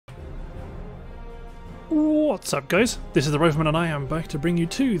What's up, guys? This is the Rifleman and I am back to bring you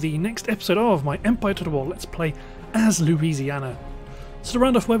to the next episode of my Empire Total War Let's Play as Louisiana. So to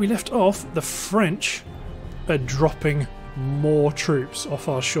round off where we left off, the French are dropping more troops off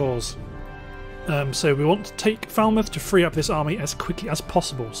our shores. So we want to take Falmouth to free up this army as quickly as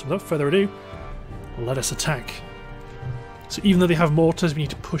possible. So without further ado, let us attack. So even though they have mortars, we need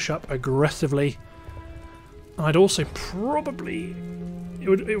to push up aggressively. And I'd also probably...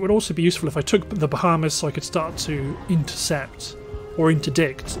 It would also be useful if I took the Bahamas so I could start to intercept or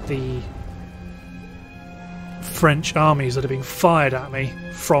interdict the French armies that are being fired at me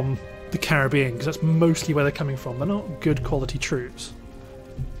from the Caribbean, because that's mostly where they're coming from. They're not good quality troops.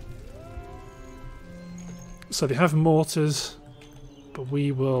 So they have mortars, but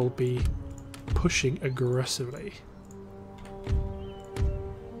we will be pushing aggressively.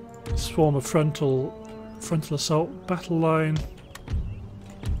 Swarm a frontal assault battle line.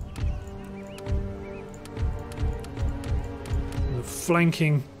 The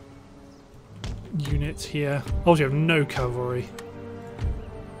flanking units here. Oh, you have no cavalry.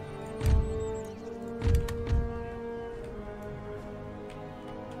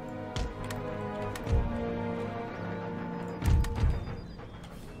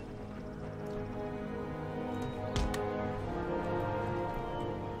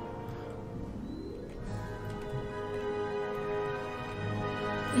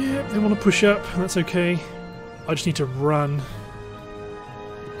 Yeah, they want to push up, that's okay. I just need to run.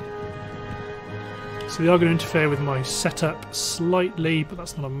 So they are going to interfere with my setup slightly, but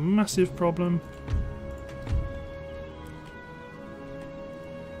that's not a massive problem.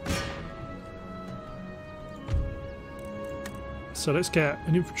 So let's get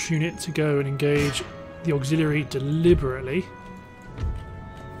an infantry unit to go and engage the auxiliary deliberately,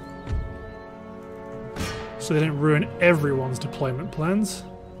 so they don't ruin everyone's deployment plans.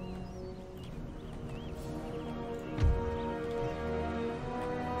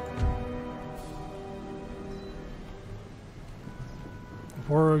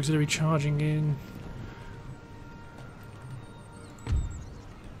 Warrior auxiliary charging in.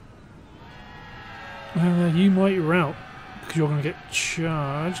 You might rout because you're going to get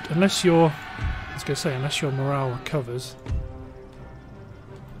charged, unless your, I was going to say, unless your morale recovers.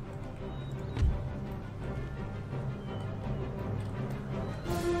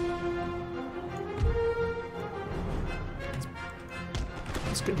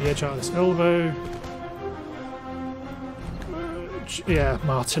 Let's get the edge out of this elbow. Yeah,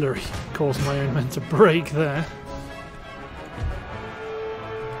 my artillery caused my own men to break there.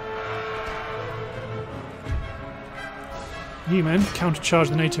 You men countercharge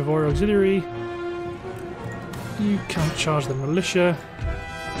the native warrior auxiliary. You countercharge the militia.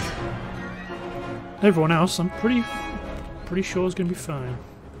 Everyone else, I'm pretty sure is going to be fine.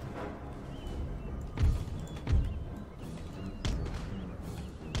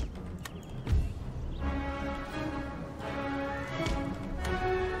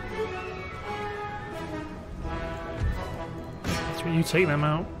 You take them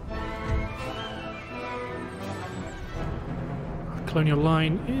out. Our colonial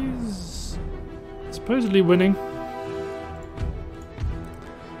line is supposedly winning.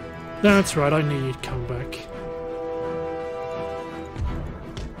 That's right, I knew you'd come back.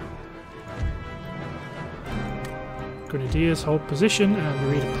 Grenadiers hold position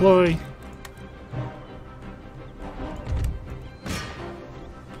and redeploy.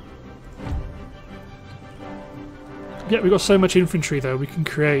 Yeah, we've got so much infantry though, we can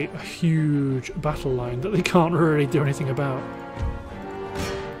create a huge battle line that they can't really do anything about.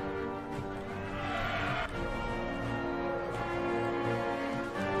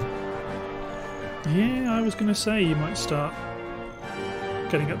 Yeah, I was going to say you might start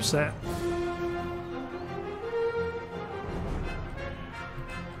getting upset.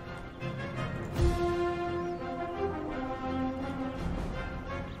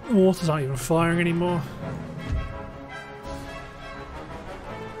 Mortars aren't even firing anymore.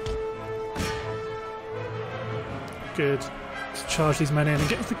 Good. Let's charge these men in and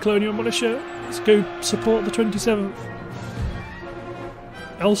get the colonial militia. Let's go support the 27th.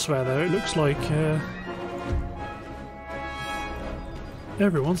 Elsewhere though, it looks like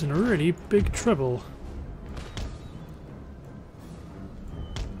everyone's in really big trouble.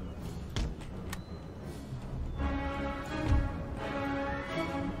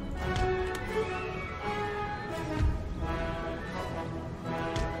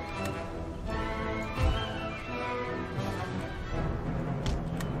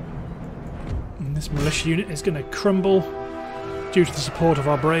 This militia unit is going to crumble due to the support of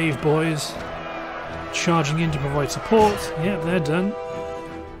our brave boys charging in to provide support. Yeah, they're done.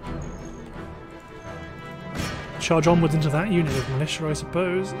 charge onwards into that unit of militia, I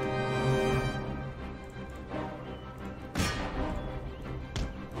suppose.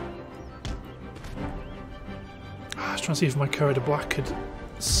 I was trying to see if my Coureur de Bois could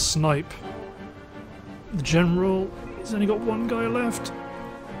snipe the general. He's only got one guy left.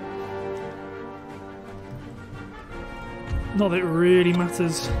 Not that it really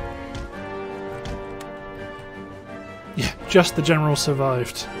matters. Yeah, just the general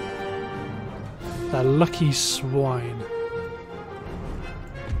survived. That lucky swine.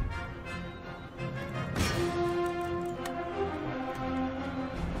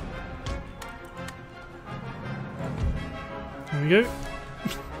 There we go.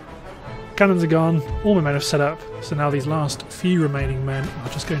 Cannons are gone, all my men have set up, so now these last few remaining men are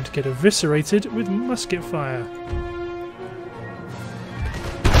just going to get eviscerated with musket fire.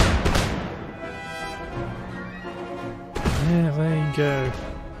 There they go.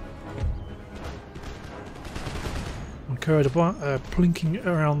 And Coureur de Bois plinking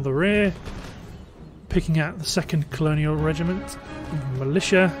around the rear, picking out the 2nd Colonial Regiment,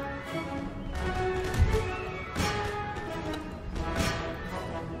 militia.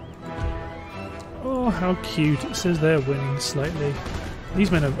 Oh, how cute. It says they're winning slightly.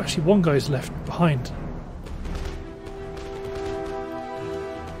 These men have actually, one guy's left behind.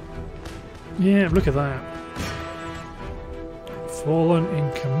 Yeah, look at that. Fallen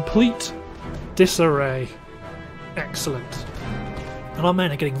in complete disarray. Excellent. And our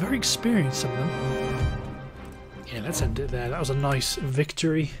men are getting very experienced, some of them. Yeah, let's end it there. That was a nice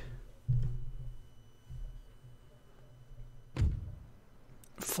victory.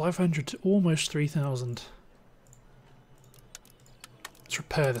 500 to almost 3,000. Let's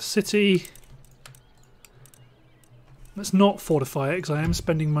repair the city. Let's not fortify it, because I am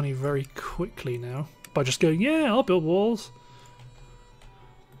spending money very quickly now. By just going, yeah, I'll build walls.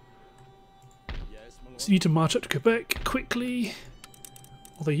 So you need to march up to Quebec quickly.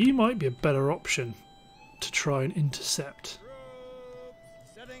 Although you might be a better option to try and intercept.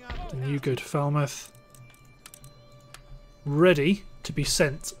 Then you go to Falmouth. Ready to be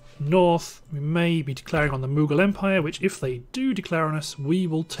sent north. We may be declaring on the Mughal Empire, which if they do declare on us, we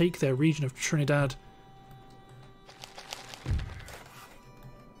will take their region of Trinidad.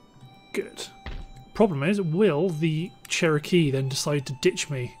 Good. Problem is, will the Cherokee then decide to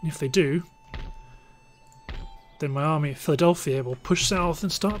ditch me? And if they do, then my army at Philadelphia will push south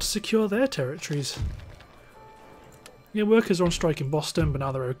and start to secure their territories. Yeah, workers are on strike in Boston, but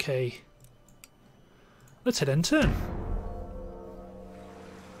now they're okay. Let's head end turn.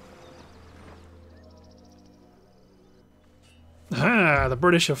 Ah, the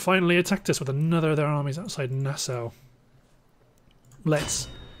British have finally attacked us with another of their armies outside Nassau. Let's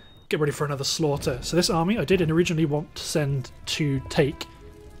get ready for another slaughter. So this army I did originally want to send to take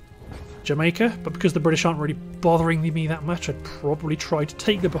Jamaica, but because the British aren't really bothering me that much, I'd probably try to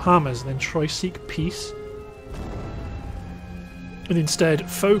take the Bahamas and then try seek peace. And instead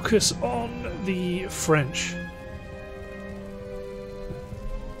focus on the French.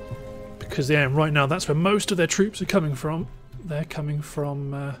 Because yeah, right now that's where most of their troops are coming from. They're coming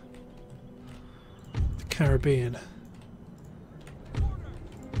from the Caribbean.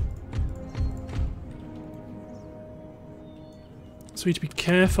 So we need to be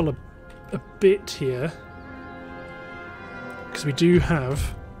careful a bit here, because we do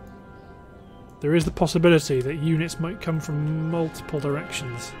have, there is the possibility that units might come from multiple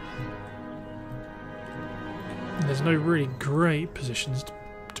directions. And there's no really great positions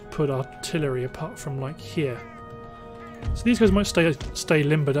to put artillery apart from like here. So these guys might stay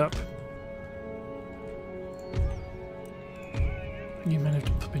limbered up. You men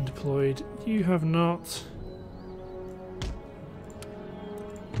have been deployed. You have not.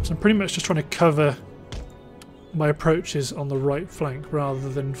 So I'm pretty much just trying to cover my approaches on the right flank rather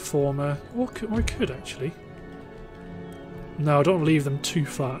than form a... Or I could actually. No, I don't leave them too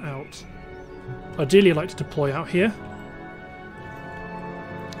far out. Ideally I'd like to deploy out here.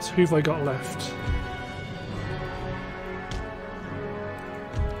 So who have I got left?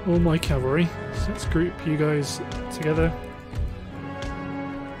 All my cavalry. So let's group you guys together.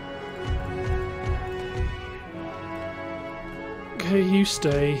 Okay, you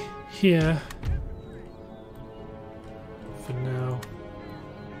stay here for now.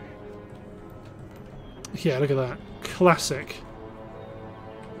 Yeah, look at that. Classic.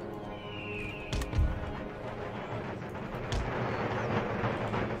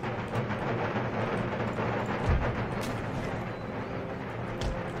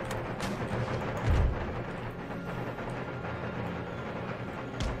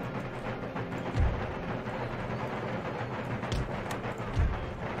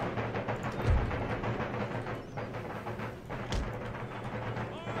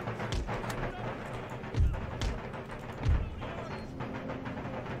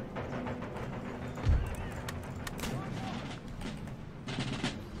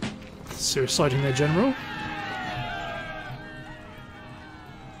 Suiciding their general.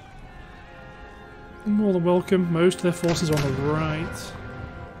 More than welcome. Most of their forces on the right.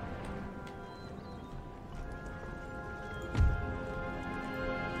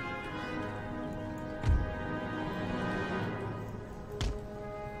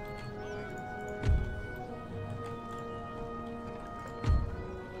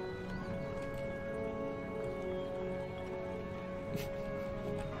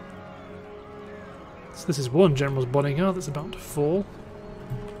 So this is one general's bodyguard that's about to fall.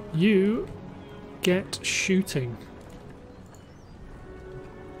 You get shooting.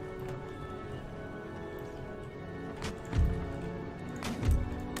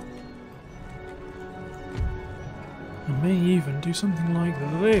 I may even do something like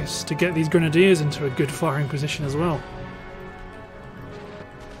this to get these grenadiers into a good firing position as well.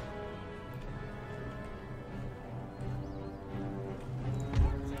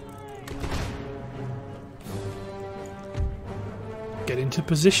 Get into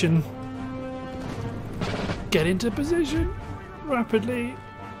position. Get into position rapidly.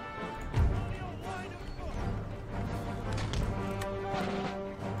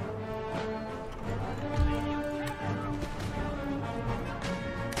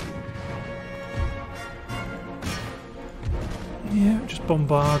 Yeah, just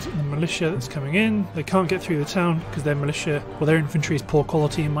bombard the militia that's coming in. They can't get through the town because their militia, well, their infantry is poor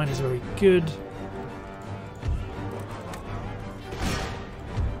quality and mine is very good.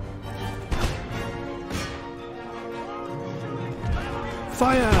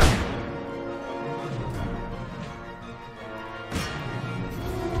 Fire!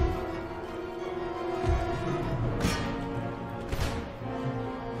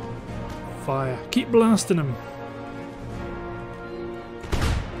 Fire. Keep blasting them.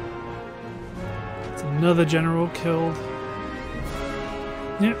 It's another general killed.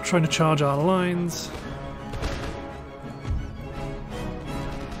 Yep, trying to charge our lines.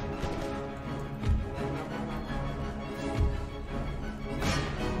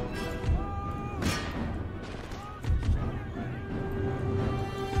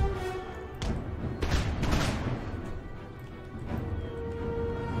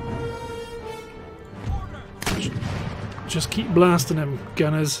 Just keep blasting them,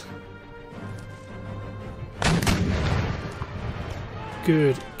 gunners.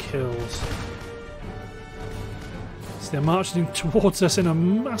 Good kills. So they're marching towards us in a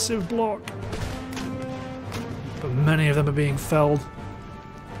massive block. But many of them are being felled.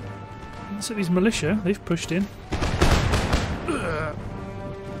 So these militia, they've pushed in.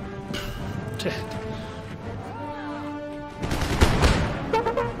 Dead.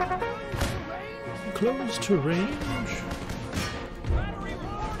 Close to range.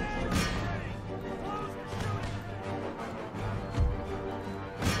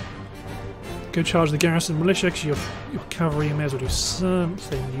 Go charge the garrison militia because your cavalry may as well do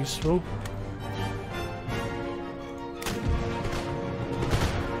something useful.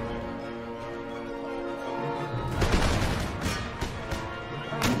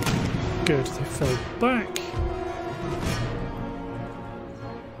 Good, they fell back.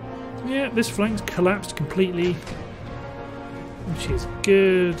 Yeah, this flank's collapsed completely, which is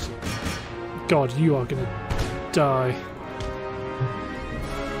good. God, you are gonna die.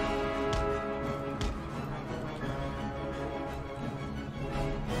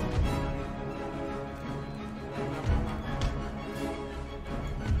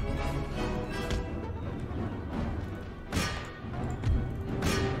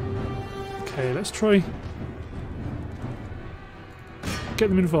 Okay, let's try get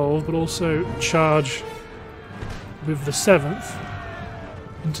them involved, but also charge with the 7th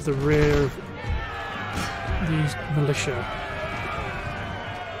into the rear of these militia.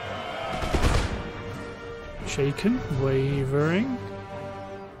 Shaken, wavering.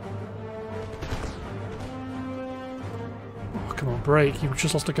 Oh, come on, break. You've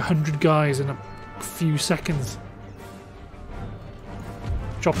just lost like 100 guys in a few seconds.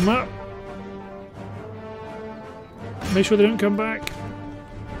 Chop them up. Make sure they don't come back.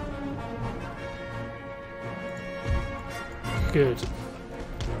 Good.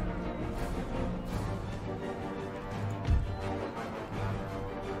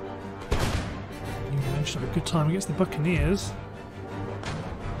 You managed to have a good time against the Buccaneers.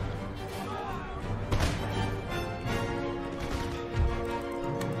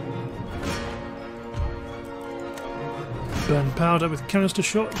 Burn powder with canister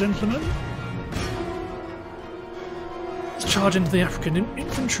shot, gentlemen. Let's charge into the African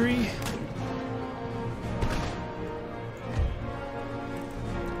infantry.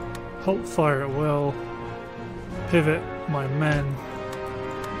 Halt fire at will. Pivot my men.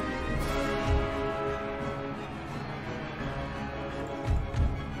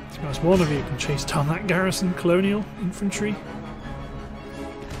 Nice, one of you can chase down that garrison colonial infantry.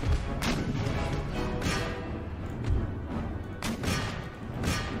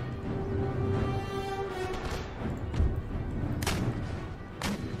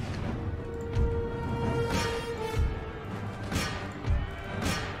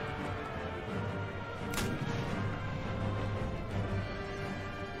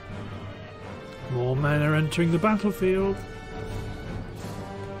 More men are entering the battlefield.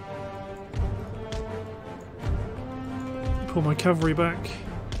 Pull my cavalry back.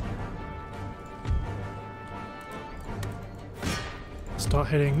 Start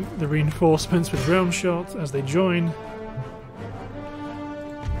hitting the reinforcements with round shot as they join.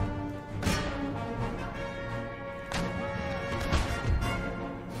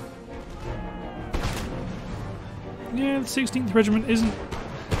 Yeah, the 16th Regiment isn't...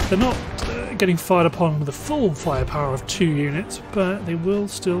 They're not getting fired upon with the full firepower of 2 units, but they will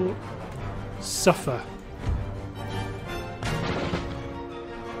still suffer.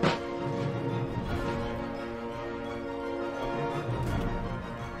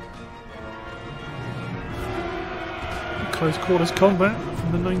 Close quarters combat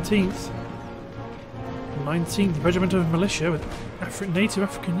from the 19th. 19th Regiment of Militia with native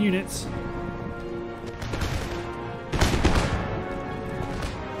African units.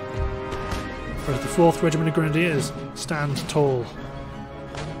 Whereas the 4th Regiment of Grenadiers stand tall.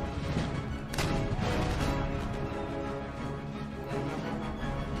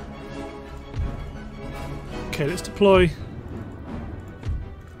 Okay, let's deploy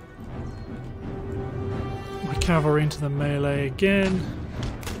my cavalry into the melee again.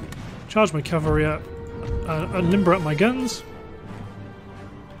 Charge my cavalry up and limber up my guns.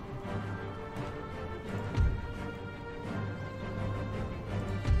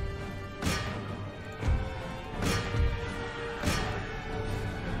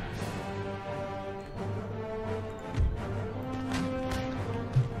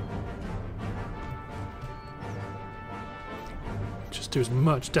 Do as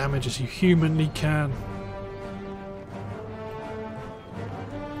much damage as you humanly can.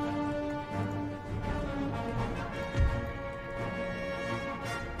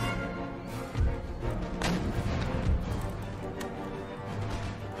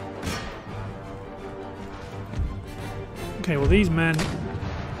 Okay, well these men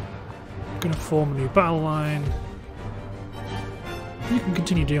are going to form a new battle line. You can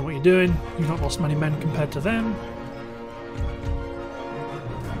continue doing what you're doing. You've not lost many men compared to them.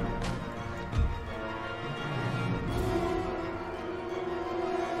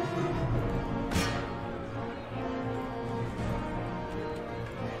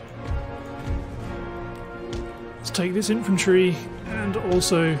 Take this infantry and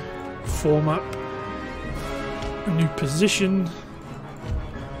also form up a new position.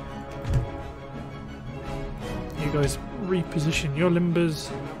 You guys reposition your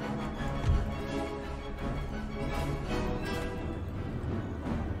limbers.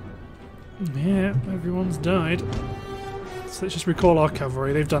 Yeah, everyone's died. So let's just recall our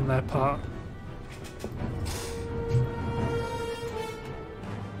cavalry, they've done their part.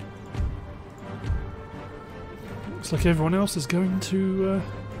 Looks like everyone else is going to...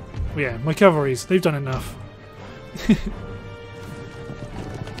 Well, yeah, my cavalries, they've done enough.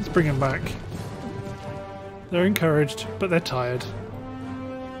 Let's bring them back. They're encouraged, but they're tired.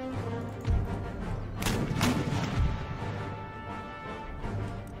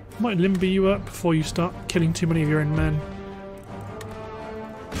 Might limber you up before you start killing too many of your own men.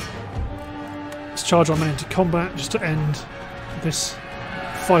 Let's charge our men into combat just to end this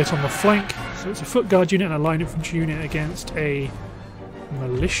fight on the flank. So it's a foot guard unit and a line infantry unit against a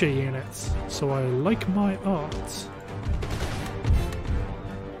militia unit. So I like my art.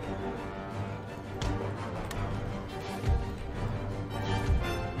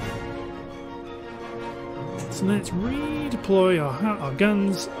 So let's redeploy our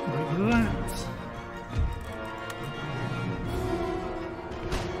guns like that.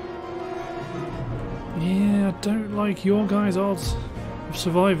 Yeah, I don't like your guys' odds of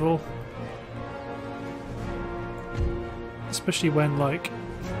survival. Especially when, like,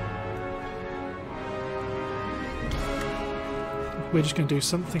 we're just going to do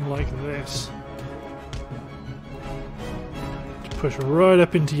something like this. To push right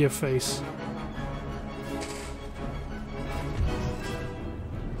up into your face.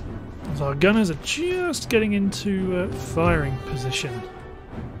 As our gunners are just getting into firing position.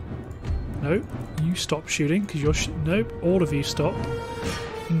 Nope, you stop shooting because you're nope, all of you stop.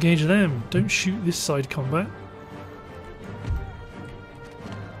 Engage them. Don't shoot this side combat.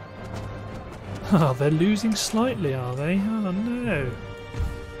 Oh, they're losing slightly, are they? Oh no.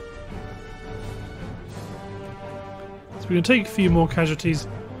 we're going to take a few more casualties,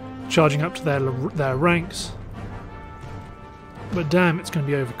 charging up to their ranks. But damn, it's going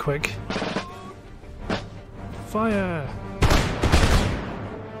to be over quick. Fire!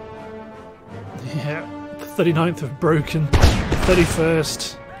 Yeah, the 39th have broken. The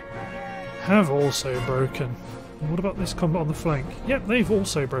 31st have also broken. What about this combat on the flank? Yep, they've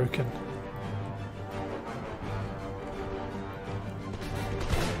also broken.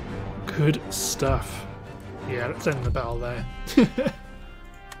 Good stuff. Yeah, let's end the battle there.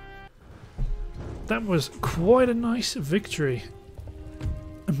 That was quite a nice victory.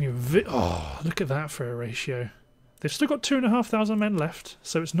 I mean, oh, look at that for a ratio. They've still got 2,500 men left,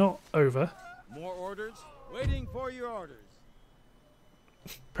 so it's not over. More orders? Waiting for your orders.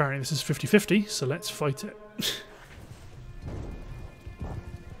 Apparently this is 50-50, so let's fight it.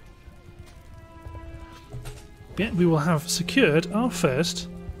 Yeah, we will have secured our first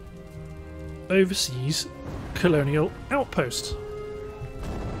overseas colonial outpost.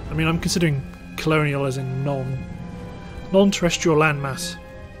 I mean, I'm considering colonial as in non-terrestrial landmass.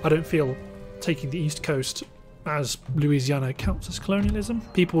 I don't feel taking the east coast as Louisiana counts as colonialism.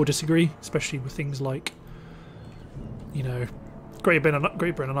 People will disagree, especially with things like, you know, Great Britain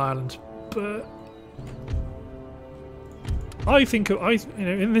and Ireland. But I think of,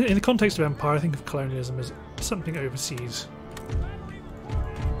 in the context of empire, I think of colonialism as something overseas.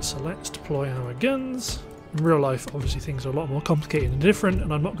 So let's deploy our guns. In real life, obviously, things are a lot more complicated and different,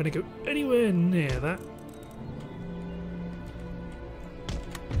 and I'm not going to go anywhere near that.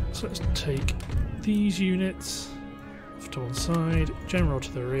 So let's take these units off to one side, general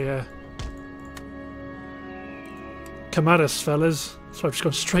to the rear. Come at us, fellas. So I've just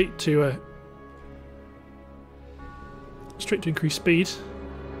gone straight to increase speed.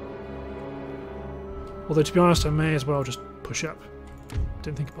 Although, to be honest, I may as well just push up.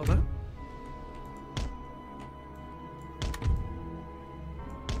 Didn't think about that.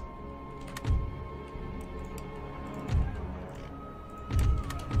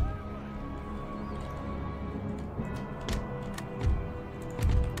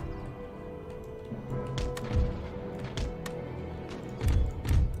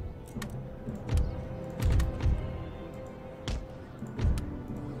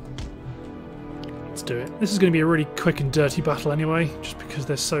 Do it. This is going to be a really quick and dirty battle anyway, just because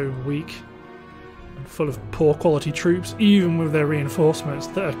they're so weak and full of poor quality troops, even with their reinforcements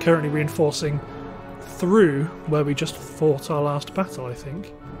that are currently reinforcing through where we just fought our last battle, I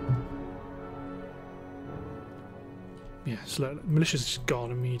think. Yeah, so look, militia's just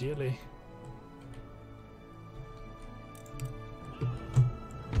gone immediately.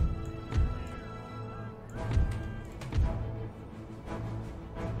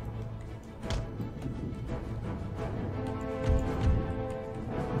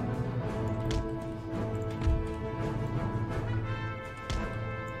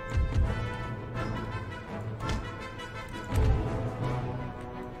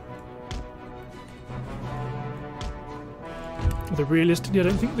 Although realistically, I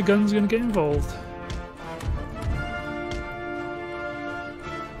don't think the guns are going to get involved.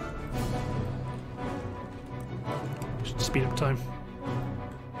 Just speed up time.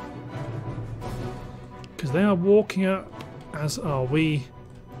 Because they are walking up, as are we,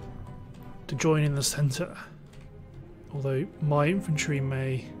 to join in the centre. Although my infantry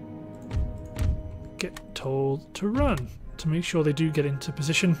may get told to run, to make sure they do get into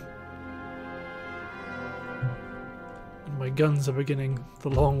position. My guns are beginning the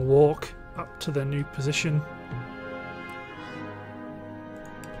long walk up to their new position.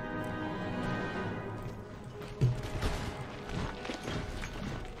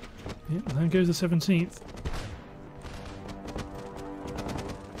 Yep, and there goes the 17th.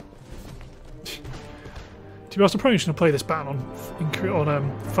 To be honest, I'm probably just going to play this battle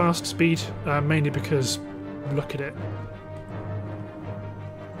on fast speed, mainly because, look at it.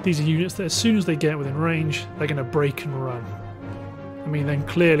 These are units that as soon as they get within range, they're going to break and run. I mean, then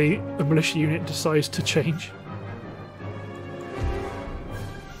clearly a militia unit decides to change.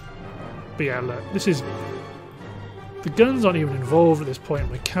 But yeah, look, this is... The guns aren't even involved at this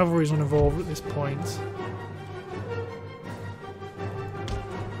point, my cavalry's not involved at this point.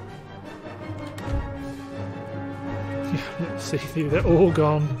 Yeah, let's see, they're all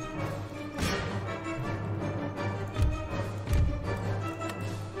gone.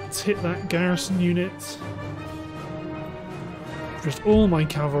 Hit that garrison unit. Just all my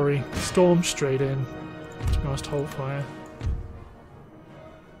cavalry storm straight in. To be honest, hold fire.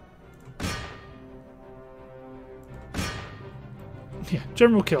 Yeah,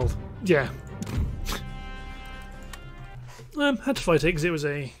 general killed. Yeah. Had to fight it because it was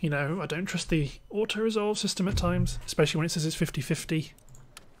a, you know, I don't trust the auto-resolve system at times, especially when it says it's 50-50.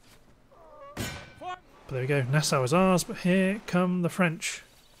 But there we go, Nassau is ours, but here come the French.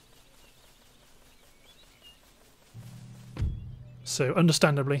 So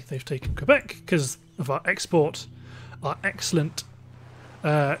understandably they've taken Quebec because of our export, our excellent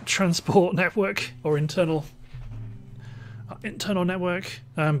transport network, or internal network,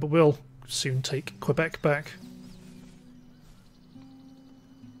 but we'll soon take Quebec back.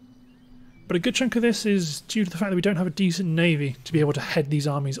 But a good chunk of this is due to the fact that we don't have a decent navy to be able to head these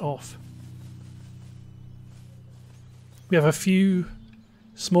armies off. We have a few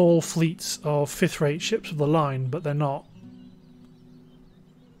small fleets of fifth-rate ships of the line, but they're not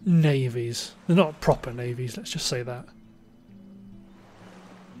navies. They're not proper navies, let's just say that.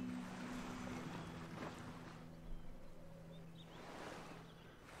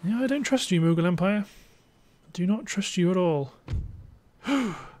 Yeah, I don't trust you, Mughal Empire. I do not trust you at all.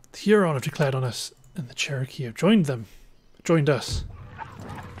 The Huron have declared on us, and the Cherokee have joined us.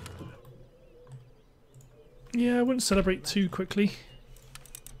 Yeah, I wouldn't celebrate too quickly.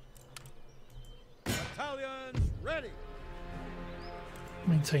 Battalions ready.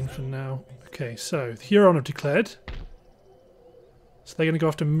 Maintain for now. Okay, so the Huron have declared. So they're going to go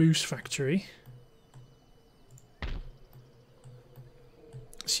after Moose Factory.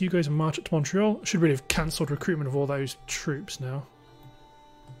 So you guys march up to Montreal. Should really have cancelled recruitment of all those troops now.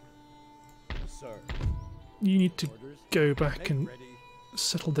 Sir. You need to Orders. go back Make and ready.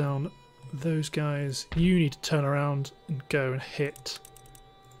 settle down those guys. You need to turn around and go and hit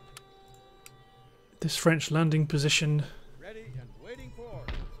this French landing position. Ready and waiting for.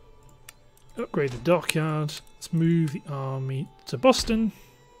 Upgrade the dockyard. Let's move the army to Boston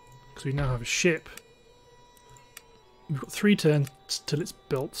because we now have a ship. We've got 3 turns till it's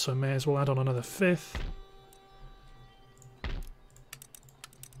built, so I may as well add on another 5th.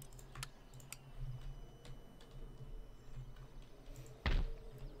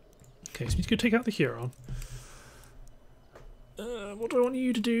 Okay, so we need to go take out the Huron. What do I want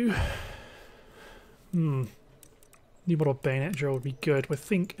you to do? New model bayonet drill would be good. I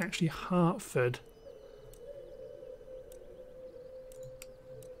think actually Hartford.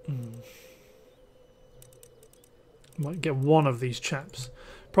 Might get one of these chaps.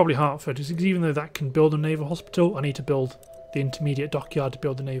 Probably Hartford, because even though that can build a naval hospital, I need to build the intermediate dockyard to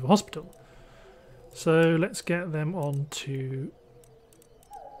build the naval hospital. So let's get them on to...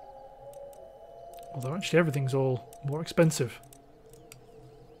 Although actually everything's all more expensive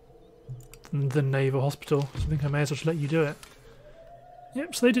than the naval hospital, so I think I may as well just let you do it.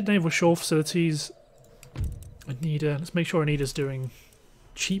 Yep, so they did naval shore facilities. Anita, let's make sure Anita's doing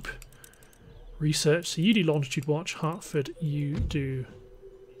cheap research. So you do longitude watch, Hartford, you do...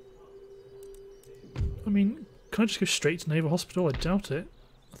 I mean, can I just go straight to naval hospital? I doubt it.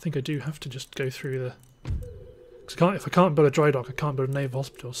 I think I do have to just go through the... Because if I can't build a dry dock, I can't build a naval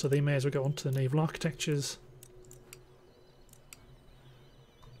hospital, so they may as well go on to the naval architectures.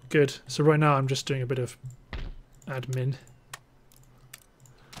 Good. So right now I'm just doing a bit of admin.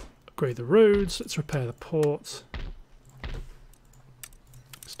 Upgrade the roads, let's repair the port.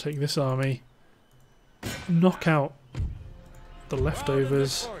 Let's take this army. Knock out the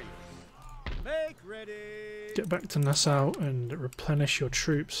leftovers. Make ready. Get back to Nassau and replenish your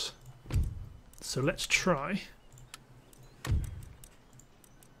troops. So let's try.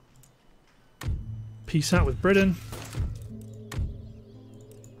 Peace out with Britain.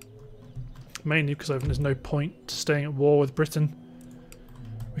 Mainly because there's no point staying at war with Britain.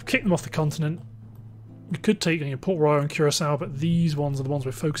 We've kicked them off the continent. We could take Port Royal and Curacao, but these ones are the ones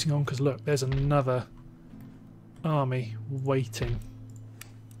we're focusing on because look, there's another army waiting.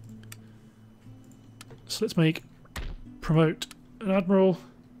 So let's promote an admiral,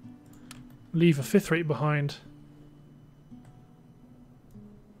 leave a 5th rate behind,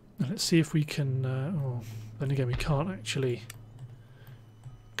 and let's see if we can. Then again, we can't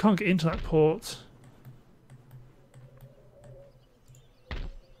get into that port.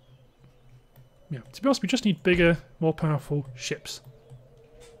 Yeah, to be honest, we just need bigger, more powerful ships.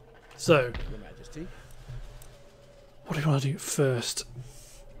 So, Your Majesty. what do we want to do first?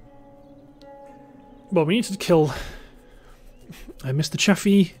 Well, we need to kill Mr.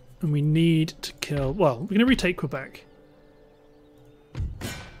 Chaffee, and we need to kill... Well, we're going to retake Quebec.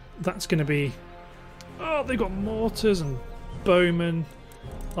 That's going to be... Oh, they've got mortars and bowmen.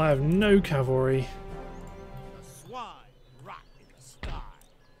 I have no cavalry. The swine rot in the sky.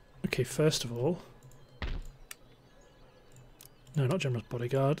 Okay, first of all... No, not General's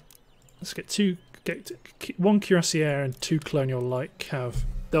Bodyguard. Let's get one Cuirassier and 2 Colonial Light Cav.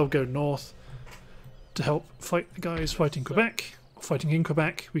 They'll go north. to help fight the guys fighting Quebec, or fighting in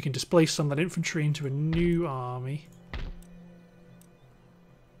Quebec. We can displace some of that infantry into a new army,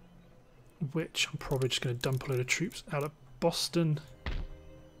 which I'm probably just going to dump a load of troops out of Boston.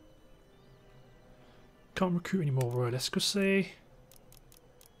 Can't recruit any more Royal Escossais.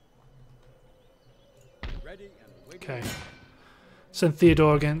 Okay. Send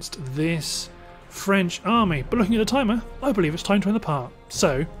Theodore against this French army. But looking at the timer, I believe it's time to end the part.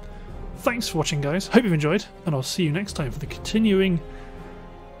 So, thanks for watching, guys. Hope you've enjoyed, and I'll see you next time for the continuing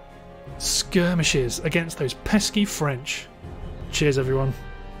skirmishes against those pesky French. Cheers, everyone.